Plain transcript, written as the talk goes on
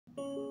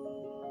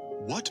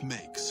What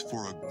makes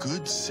for a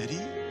good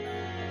city?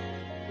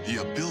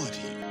 The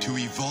ability to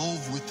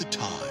evolve with the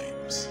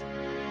times.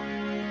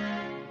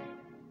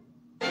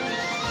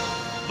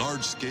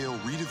 Large-scale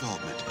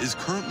redevelopment is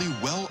currently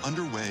well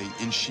underway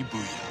in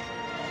Shibuya,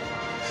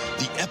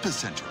 the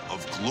epicenter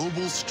of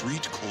global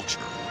street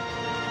culture.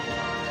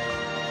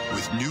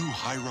 With new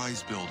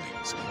high-rise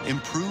buildings,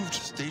 improved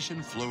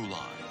station flow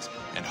lines,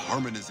 and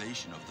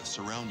harmonization of the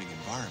surrounding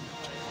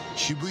environment,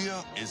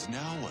 Shibuya is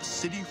now a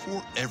city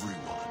for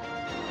everyone.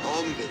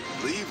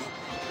 Unbelievable.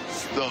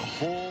 The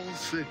whole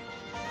city.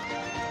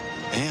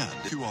 And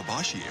in the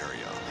Abashi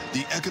area,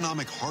 the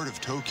economic heart of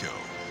Tokyo,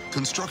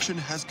 construction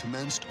has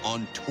commenced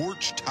on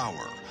Torch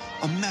Tower,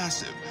 a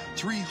massive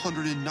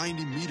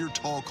 390-meter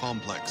tall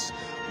complex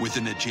with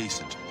an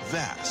adjacent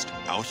vast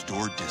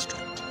outdoor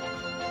district.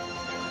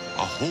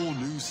 A whole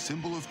new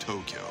symbol of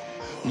Tokyo,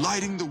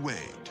 lighting the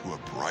way to a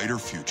brighter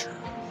future.